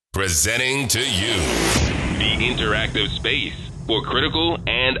Presenting to you the interactive space for critical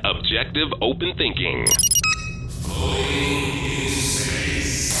and objective open thinking. Floating in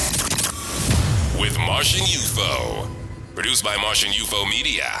Space with MartianUFO. Produced by MartianUFO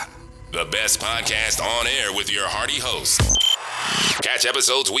Media. The best podcast on air with your hearty host. Catch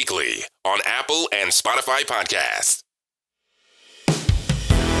episodes weekly on Apple and Spotify podcasts.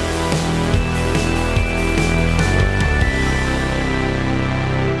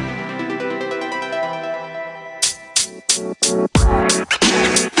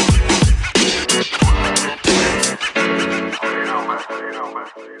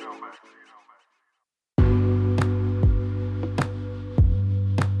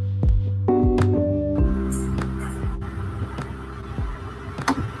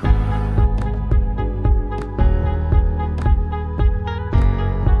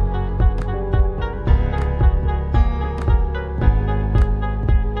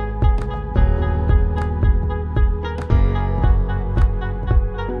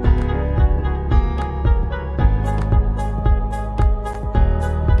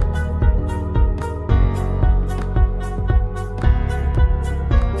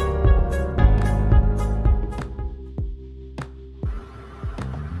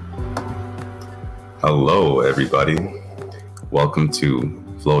 Hello, everybody. Welcome to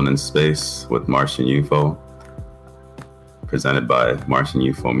Floating in Space with MartianUFO, presented by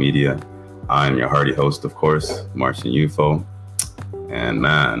MartianUFO Media. I'm your hearty host, of course, MartianUFO. And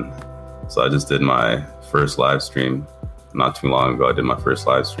man, so I just did my first live stream not too long ago. I did my first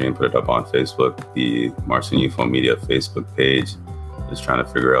live stream, put it up on Facebook, the MartianUFO Media Facebook page. Just trying to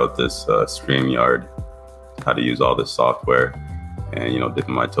figure out this StreamYard, how to use all this software, and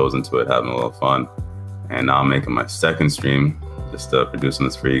dipping my toes into it, having a little fun. And now I'm making my second stream, just producing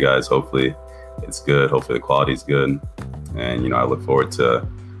this for you guys. Hopefully it's good. Hopefully the quality is good. And, I look forward to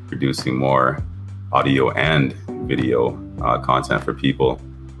producing more audio and video content for people,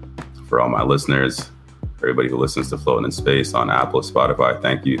 for all my listeners, everybody who listens to Floating in Space on Apple, Spotify.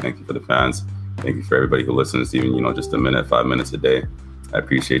 Thank you. Thank you for the fans. Thank you for everybody who listens, even, just a minute, 5 minutes a day. I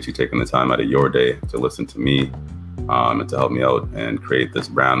appreciate you taking the time out of your day to listen to me. And to help me out and create this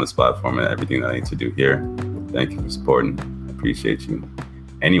brand, this platform, and everything that I need to do here. Thank you for supporting. I appreciate you.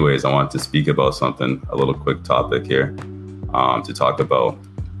 Anyways, I want to speak about something, a little quick topic here, to talk about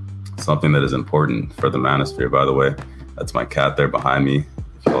something that is important for the manosphere, by the way. That's my cat there behind me.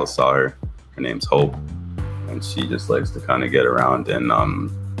 If you all saw her, her name's Hope. And she just likes to kind of get around and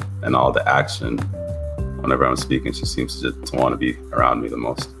all the action. Whenever I'm speaking, she seems to just want to be around me the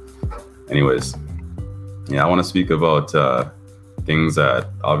most. Anyways, I want to speak about things that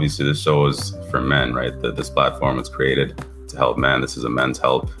obviously this show is for men, right? This platform was created to help men. This is a men's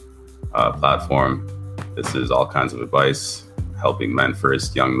help platform. This is all kinds of advice, helping men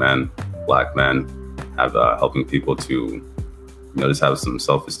first, young men, black men, helping people to, just have some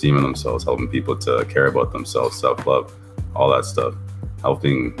self-esteem in themselves, helping people to care about themselves, self-love, all that stuff.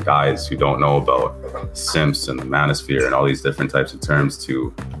 Helping guys who don't know about simps and the manosphere and all these different types of terms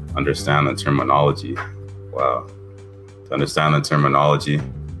to understand the terminology. Wow. To understand the terminology.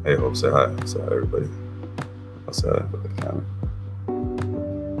 Hey, Hope, say hi. Say hi, everybody. I'll say hi with the camera.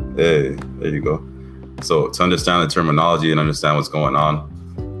 Hey, there you go. So to understand the terminology and understand what's going on,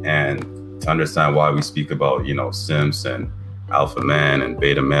 and to understand why we speak about, simps and alpha men and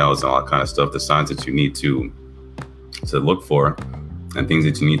beta males and all that kind of stuff, the signs that you need to look for and things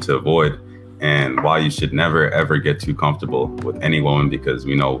that you need to avoid, and why you should never, ever get too comfortable with any woman, because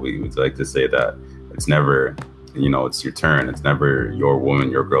we would like to say that it's never, it's your turn. It's never your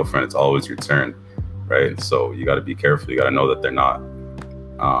woman, your girlfriend. It's always your turn, right? So you got to be careful. You got to know that they're not.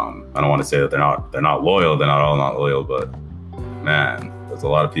 I don't want to say that they're not loyal. They're not all not loyal, but man, there's a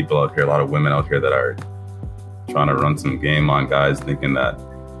lot of people out here, a lot of women out here that are trying to run some game on guys, thinking that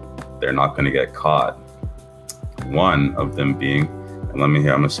they're not going to get caught. One of them being, and I'm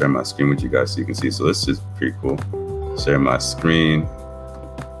gonna share my screen with you guys so you can see. So this is pretty cool. Share my screen,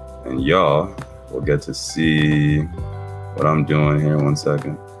 and y'all will get to see what I'm doing here. One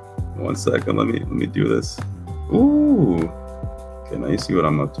second. Let me do this. Ooh. Okay, now you see what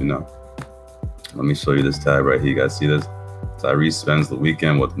I'm up to now. Let me show you this tab right here. You guys see this? Tyrese spends the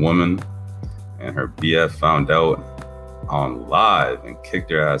weekend with woman, and her BF found out on live and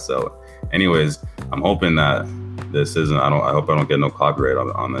kicked her ass out. Anyways, I'm hoping that this isn't, I hope I don't get no copyright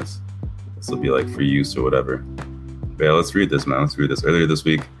on this. This will be like free use or whatever. But yeah, let's read this, man. Let's read this. Earlier this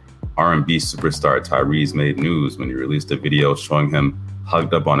week, R&B superstar Tyrese made news when he released a video showing him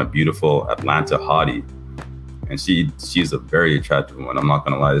hugged up on a beautiful Atlanta hottie. And she's a very attractive woman. I'm not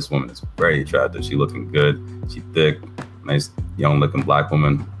gonna lie, this woman is very attractive. She looking good. She thick, nice young looking black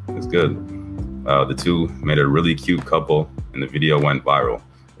woman. It's good. The two made a really cute couple, and the video went viral.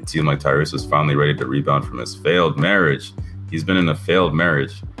 It seemed like Tyrese was finally ready to rebound from his failed marriage. He's been in a failed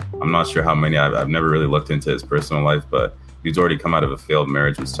marriage. I'm not sure how many. I've never really looked into his personal life, but he's already come out of a failed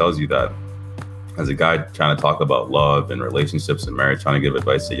marriage, which tells you that as a guy trying to talk about love and relationships and marriage, trying to give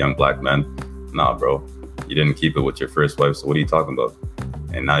advice to young black men, nah, bro, you didn't keep it with your first wife, so what are you talking about?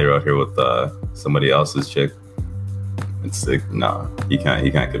 And now you're out here with somebody else's chick. It's like, nah, he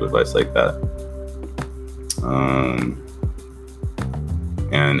can't give advice like that.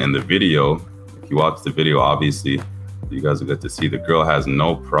 And in the video, if you watch the video, obviously you guys will get to see the girl has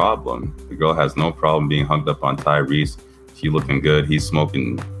no problem. The girl has no problem being hugged up on Tyrese. She looking good. He's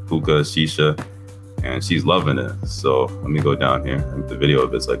smoking hookah, shisha, and she's loving it. So let me go down here. The video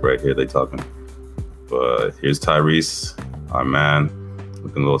of it's like right here, they talking. But here's Tyrese, our man,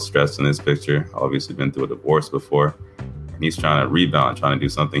 looking a little stressed in this picture. Obviously been through a divorce before. And he's trying to rebound, trying to do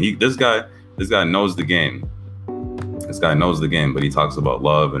something. This guy knows the game. This guy knows the game, but he talks about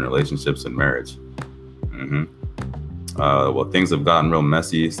love and relationships and marriage. Well, things have gotten real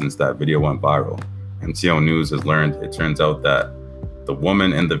messy since that video went viral. MTO News has learned, it turns out that the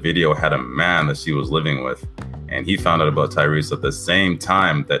woman in the video had a man that she was living with, and he found out about Tyrese at the same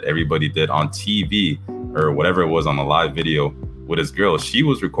time that everybody did on TV or whatever it was on the live video with his girl. She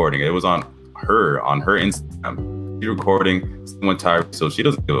was recording it. It was on her Instagram. She's recording with Tyrese, so she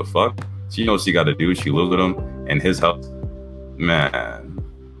doesn't give a fuck. She knows she got to do. She lives with him in his house, man.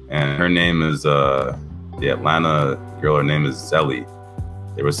 And her name is the Atlanta girl. Her name is Zelly.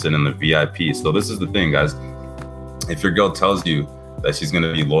 They were sitting in the VIP. So this is the thing, guys. If your girl tells you that she's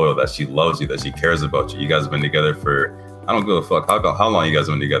gonna be loyal, that she loves you, that she cares about you, you guys have been together for, I don't give a fuck how long you guys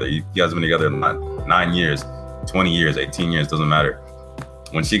have been together. You guys have been together 9 years, 20 years, 18 years, doesn't matter.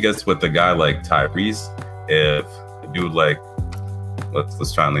 When she gets with a guy like Tyrese, if a dude like,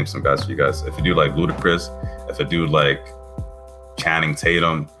 let's try and leave some guys for you guys. If a dude like Ludacris, if a dude like Channing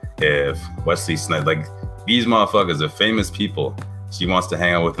Tatum, if Wesley Snipes, like these motherfuckers are famous people she wants to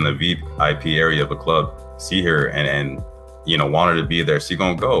hang out with in the VIP area of a club, see her and you know, want her to be there, she's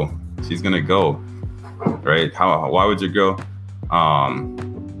gonna go, right? Why would your girl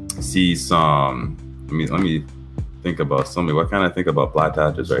see some, let me think about somebody. What can I think about black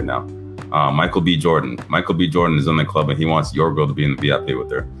actors right now? Michael B. Jordan is in the club and he wants your girl to be in the VIP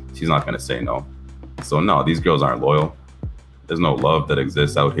with her. She's not gonna say no. So no, these girls aren't loyal. There's no love that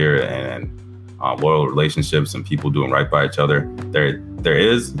exists out here, and loyal relationships and people doing right by each other. There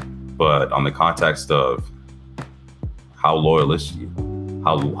is, but on the context of how loyal is she?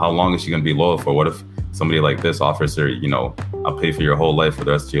 How long is she gonna be loyal for? What if somebody like this offers her, you know, I'll pay for your whole life for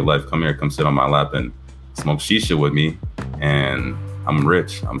the rest of your life. Come here, come sit on my lap and smoke shisha with me, and I'm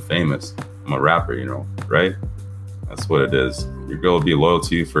rich, I'm famous, I'm a rapper, you know, right? That's what it is. Your girl will be loyal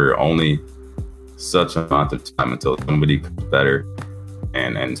to you for only such an amount of time until somebody comes better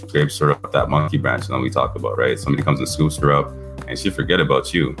and scrapes her up that monkey branch that we talk about, right? Somebody comes and scoops her up and she forget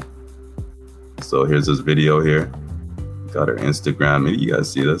about you. So here's this video here. Got her Instagram. Maybe you guys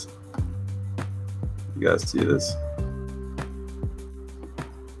see this. You guys see this.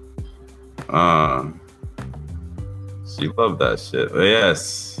 She loved that shit.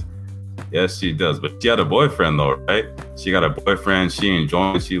 Yes, she does. But she had a boyfriend though, right? She got a boyfriend. She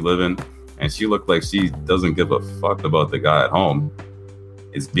enjoying. She living, and she looked like she doesn't give a fuck about the guy at home.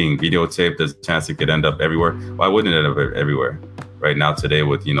 It's being videotaped. There's a chance it could end up everywhere. Why wouldn't it end up everywhere? Right now, today,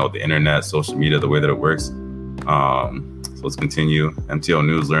 with the internet, social media, the way that it works. So let's continue. MTO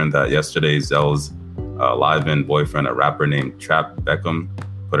News learned that yesterday, Zell's live-in boyfriend, a rapper named Trap Beckham,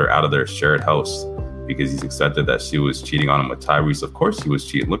 put her out of their shared house because he's accepted that she was cheating on him with Tyrese. Of course she was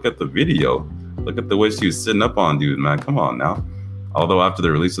cheating. Look at the video. Look at the way she was sitting up on dude, man. Come on now. Although after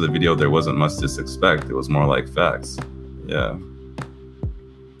the release of the video, there wasn't much to expect. It was more like facts. Yeah.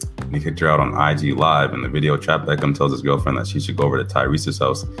 He kicked her out on IG Live. In the video, Trap Beckham tells his girlfriend that she should go over to Tyrese's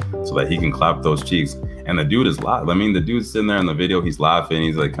house so that he can clap those cheeks. And the dude is live. I mean, the dude's sitting there in the video. He's laughing.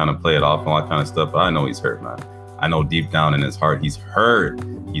 He's like kind of play it off and all that kind of stuff. But I know he's hurt, man. I know deep down in his heart, he's hurt.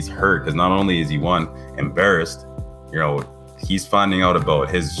 He's hurt because not only is he embarrassed, he's finding out about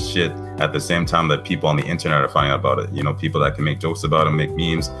his shit at the same time that people on the internet are finding out about it. People that can make jokes about him, make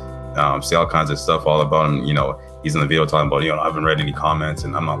memes, say all kinds of stuff all about him. He's in the video talking about, I haven't read any comments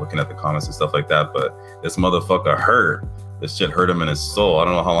and I'm not looking at the comments and stuff like that. But this motherfucker hurt. This shit hurt him in his soul. I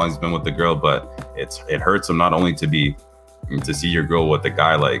don't know how long he's been with the girl, but it hurts him not only to see your girl with a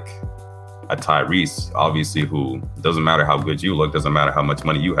guy like a Tyrese, obviously, who doesn't matter how good you look, doesn't matter how much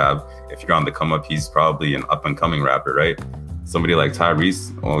money you have. If you're on the come up, he's probably an up and coming rapper, right? Somebody like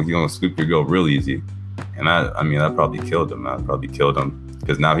Tyrese, he's gonna scoop your girl real easy. And that probably killed him. That probably killed him.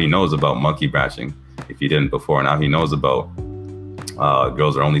 because now he knows about monkey branching. If he didn't before, now he knows about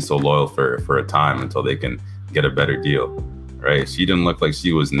girls are only so loyal for a time until they can get a better deal, right? She didn't look like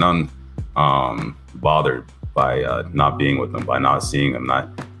she was none bothered by not being with him, by not seeing him, not,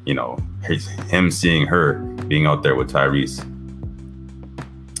 you know, him seeing her being out there with Tyrese.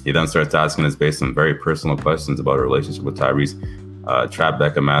 He then starts asking his base some very personal questions about her relationship with Tyrese. Trap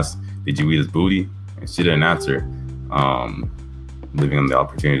Beckham asked, "Did you eat his booty?" And she didn't answer, leaving him the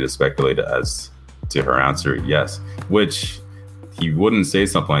opportunity to speculate as to her answer, yes. Which he wouldn't say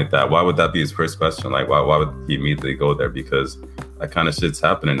something like that. Why would that be his first question? Like, why would he immediately go there? Because that kind of shit's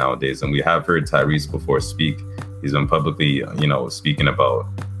happening nowadays. And we have heard Tyrese before speak. He's been publicly, you know, speaking about,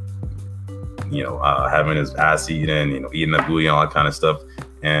 you know, having his ass eaten, you know, eating the booty and all that kind of stuff.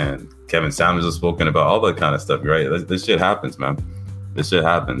 And Kevin Samuels has spoken about all that kind of stuff, right? This shit happens, man. This shit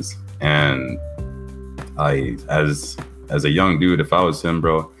happens. And I, as a young dude, if I was him,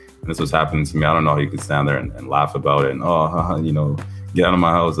 bro, and this was happening to me, I don't know how you could stand there and laugh about it and, you know, get out of my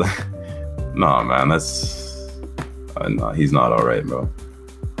house. No, man, no, he's not all right, bro.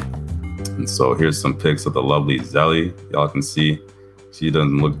 And so here's some pics of the lovely Zelly. Y'all can see she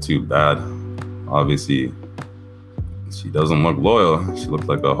doesn't look too bad. Obviously, she doesn't look loyal. She looked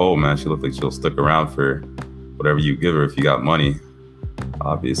like a hoe, man. She looked like she'll stick around for whatever you give her if you got money,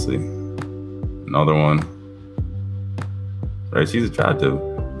 obviously. Another one. Right, she's attractive,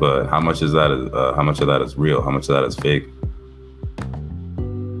 but how much of that is real? How much of that is fake?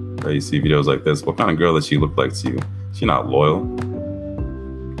 Right, you see videos like this. What kind of girl does she look like to you? She's not loyal.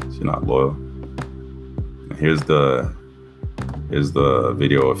 She's not loyal. And here's the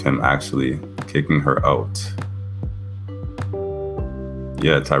video of him actually kicking her out.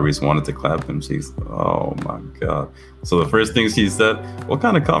 Yeah, Tyrese wanted to clap him. She's, oh my God. So the first thing she said, what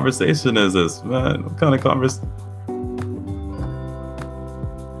kind of conversation is this, man? What kind of conversation?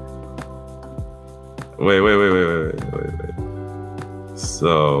 Wait.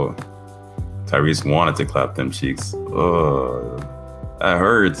 So Tyrese wanted to clap them cheeks. Oh, that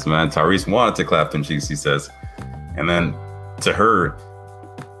hurts, man. Tyrese wanted to clap them cheeks, he says. And then to her,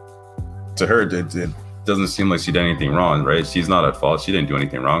 it doesn't seem like she did anything wrong, right? She's not at fault. She didn't do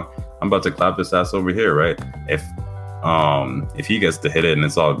anything wrong. I'm about to clap this ass over here, right? If he gets to hit it and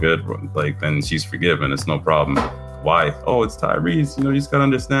it's all good, like, then she's forgiven. It's no problem. Why? Oh, it's Tyrese. You know, you just gotta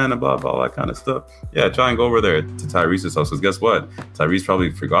understand about all that kind of stuff. Yeah, try and go over there to Tyrese's house, because guess what? Tyrese probably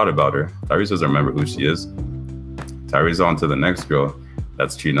forgot about her. Tyrese doesn't remember who she is. Tyrese on to the next girl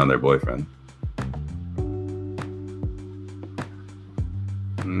that's cheating on their boyfriend.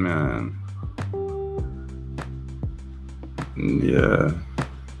 Man. Yeah.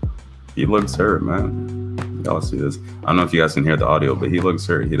 He looks hurt, man. Y'all see this. I don't know if you guys can hear the audio, but he looks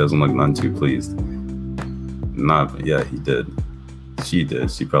hurt. He doesn't look none too pleased. Yeah, he did. She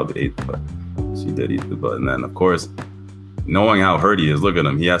did. She probably ate the butt. She did eat the butt. And then, of course, knowing how hurt he is, look at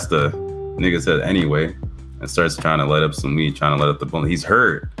him. He has to, nigga said anyway, and starts trying to let up some weed, trying to let up the bone. He's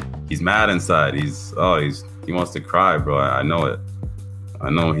hurt. He's mad inside. He wants to cry, bro. I know it. I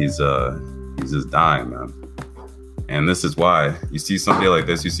know he's just dying, man. And this is why you see somebody like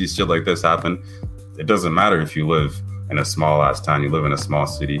this, you see shit like this happen. It doesn't matter if you live in a small ass town, you live in a small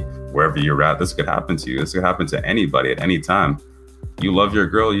city, wherever you're at, this could happen to you. This could happen to anybody at any time. You love your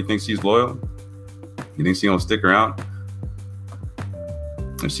girl, you think she's loyal? You think she gonna stick around?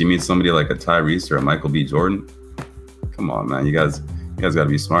 If she meets somebody like a Tyrese or a Michael B. Jordan, come on, man. You guys gotta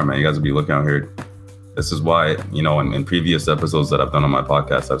be smart, man. You guys will be looking out here. This is why, you know, in previous episodes that I've done on my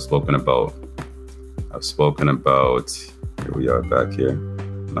podcast, I've spoken about, here we are back here.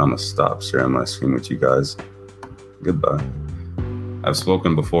 And I'm gonna stop sharing my screen with you guys. Goodbye. I've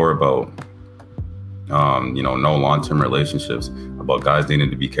spoken before about, you know, no long-term relationships, about guys needing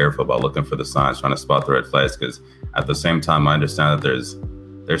to be careful about looking for the signs, trying to spot the red flags. Because at the same time, I understand that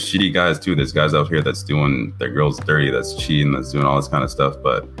there's shitty guys too. There's guys out here that's doing their girls dirty, that's cheating, that's doing all this kind of stuff.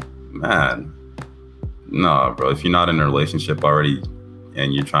 But man, no, bro. If you're not in a relationship already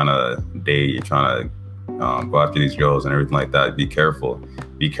and you're trying to date, you're trying to go after these girls and everything like that, be careful.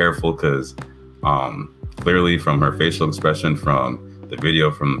 Be careful, because clearly from her facial expression, from the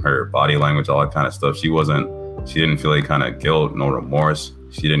video, from her body language, all that kind of stuff, she didn't feel any kind of guilt, no remorse.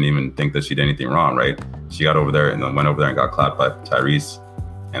 She didn't even think that she did anything wrong, right? She got over there and then went over there and got clapped by Tyrese,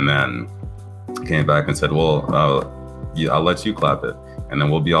 and then came back and said, well, I'll let you clap it, and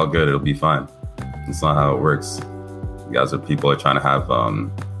then we'll be all good. It'll be fine. It's not how it works. You guys people are trying to have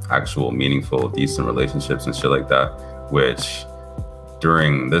actual, meaningful, decent relationships and shit like that, which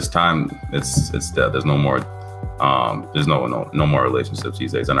during this time, it's dead. There's no more, there's no more relationships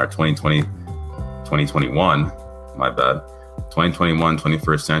these days. In our 2021, my bad, 2021,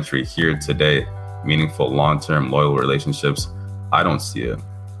 21st century, here today, meaningful, long-term, loyal relationships, I don't see it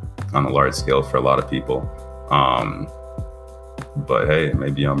on a large scale for a lot of people. But hey,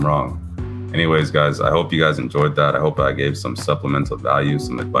 maybe I'm wrong. Anyways, guys, I hope you guys enjoyed that. I hope I gave some supplemental value,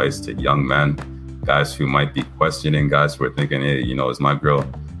 some advice to young men, guys who might be questioning, guys who are thinking, hey, is my girl,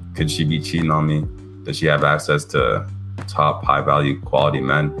 could she be cheating on me? Does she have access to top, high-value, quality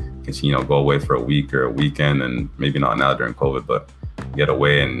men? Can she, go away for a week or a weekend, and maybe not now during COVID, but get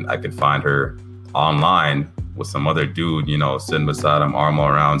away and I could find her online with some other dude, sitting beside him, arm all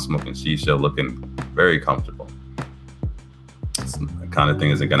around, smoking shisha, looking very comfortable. That kind of thing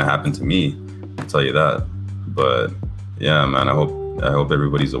isn't going to happen to me, I'll tell you that. But yeah, man, I hope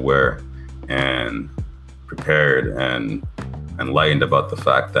everybody's aware and prepared and enlightened about the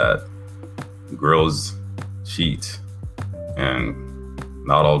fact that girls cheat, and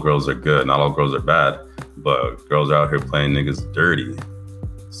not all girls are good, not all girls are bad, but girls are out here playing niggas dirty.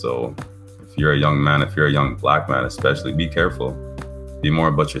 So if you're a young man, if you're a young black man especially, be careful. Be more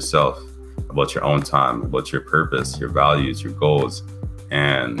about yourself, about your own time, about your purpose, your values, your goals.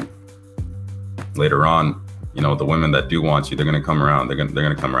 And later on, the women that do want you, they're gonna come around. They're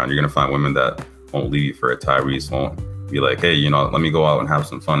gonna come around. You're gonna find women that won't leave you for a Tyrese, won't be like, hey, let me go out and have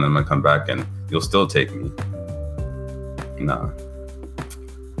some fun, and I'm gonna come back and you'll still take me. Nah.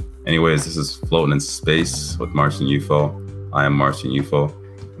 Anyways, this is Floating in Space with MartianUFO. I am MartianUFO.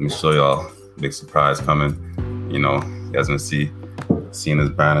 Let me show y'all a big surprise coming. You guys gonna seeing this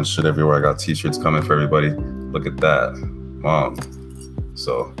brand and shit everywhere. I got t-shirts coming for everybody. Look at that. Wow.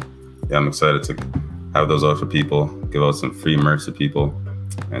 So yeah, I'm excited to have those out for people, give out some free merch to people.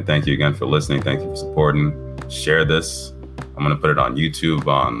 And thank you again for listening. Thank you for supporting. Share this. I'm going to put it on YouTube,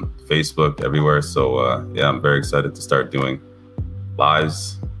 on Facebook, everywhere. So yeah, I'm very excited to start doing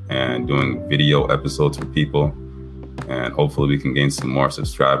lives and doing video episodes for people. And hopefully we can gain some more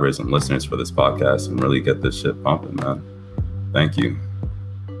subscribers and listeners for this podcast and really get this shit pumping, man. Thank you.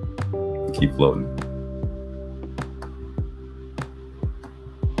 Keep floating.